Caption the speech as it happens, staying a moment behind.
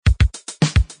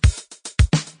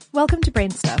Welcome to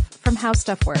Brain Stuff from How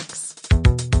Stuff Works.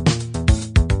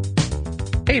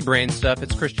 Hey Brain Stuff,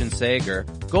 it's Christian Sager.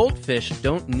 Goldfish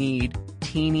don't need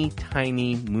teeny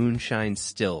tiny moonshine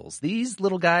stills. These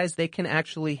little guys, they can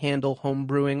actually handle home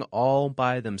brewing all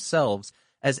by themselves,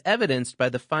 as evidenced by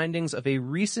the findings of a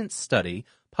recent study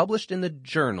published in the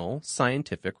journal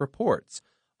Scientific Reports.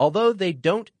 Although they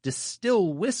don't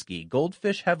distill whiskey,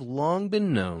 goldfish have long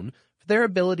been known for their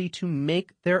ability to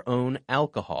make their own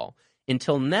alcohol.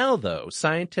 Until now, though,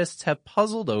 scientists have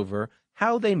puzzled over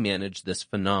how they manage this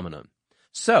phenomenon.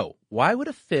 So, why would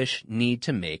a fish need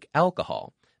to make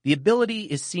alcohol? The ability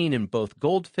is seen in both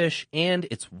goldfish and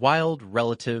its wild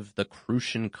relative, the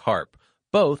crucian carp.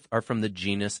 Both are from the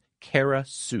genus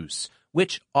Carasus,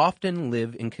 which often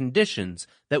live in conditions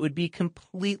that would be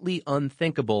completely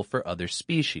unthinkable for other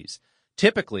species.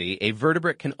 Typically, a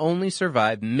vertebrate can only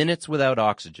survive minutes without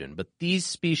oxygen, but these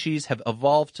species have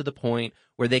evolved to the point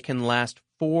where they can last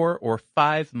 4 or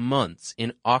 5 months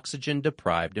in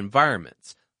oxygen-deprived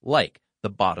environments, like the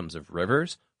bottoms of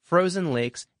rivers, frozen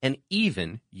lakes, and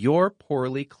even your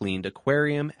poorly cleaned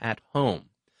aquarium at home.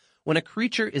 When a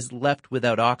creature is left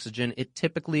without oxygen, it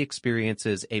typically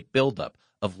experiences a buildup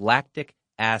of lactic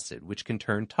acid, which can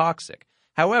turn toxic.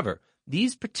 However,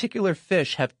 these particular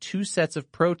fish have 2 sets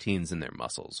of proteins in their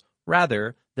muscles,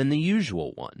 rather than the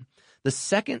usual one. The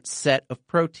second set of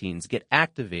proteins get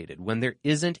activated when there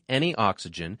isn't any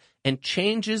oxygen and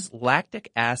changes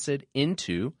lactic acid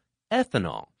into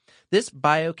ethanol. This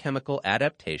biochemical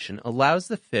adaptation allows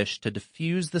the fish to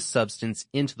diffuse the substance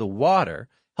into the water,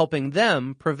 helping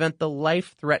them prevent the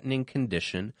life-threatening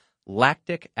condition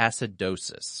lactic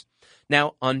acidosis.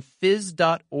 Now, on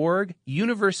phys.org,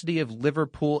 University of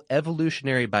Liverpool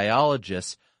evolutionary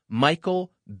biologist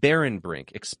Michael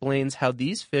Barenbrink explains how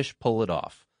these fish pull it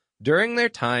off. During their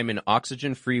time in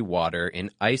oxygen-free water in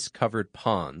ice-covered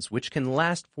ponds, which can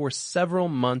last for several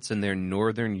months in their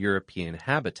northern European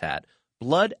habitat,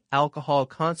 blood alcohol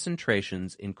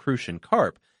concentrations in crucian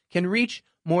carp can reach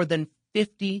more than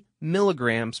 50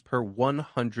 milligrams per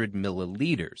 100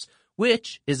 milliliters,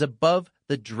 which is above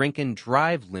the drink and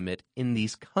drive limit in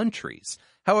these countries.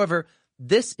 However,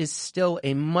 this is still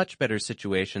a much better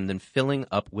situation than filling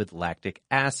up with lactic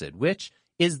acid, which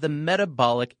is the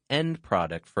metabolic end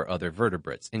product for other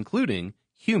vertebrates, including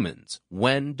humans,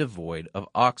 when devoid of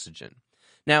oxygen.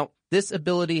 Now, this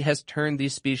ability has turned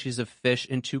these species of fish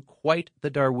into quite the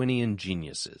Darwinian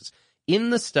geniuses. In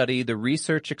the study, the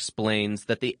research explains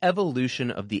that the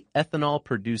evolution of the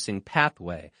ethanol-producing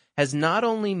pathway has not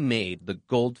only made the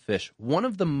goldfish one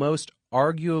of the most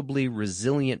arguably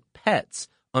resilient pets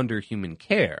under human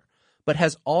care, but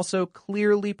has also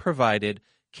clearly provided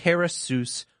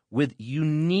Carasus with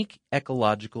unique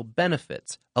ecological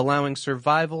benefits, allowing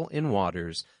survival in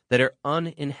waters that are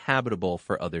uninhabitable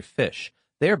for other fish,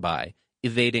 thereby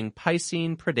evading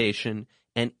piscine predation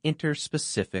and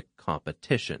interspecific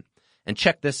competition. And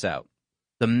check this out.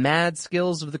 The mad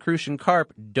skills of the crucian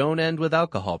carp don't end with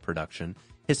alcohol production.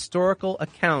 Historical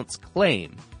accounts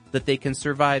claim that they can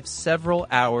survive several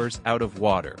hours out of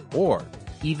water, or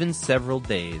even several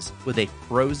days with a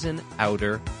frozen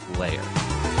outer layer.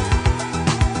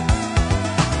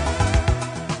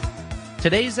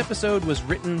 Today's episode was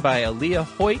written by Aaliyah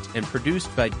Hoyt and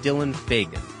produced by Dylan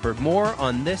Fagan. For more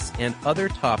on this and other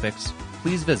topics,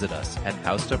 please visit us at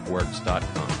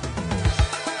howstuffworks.com.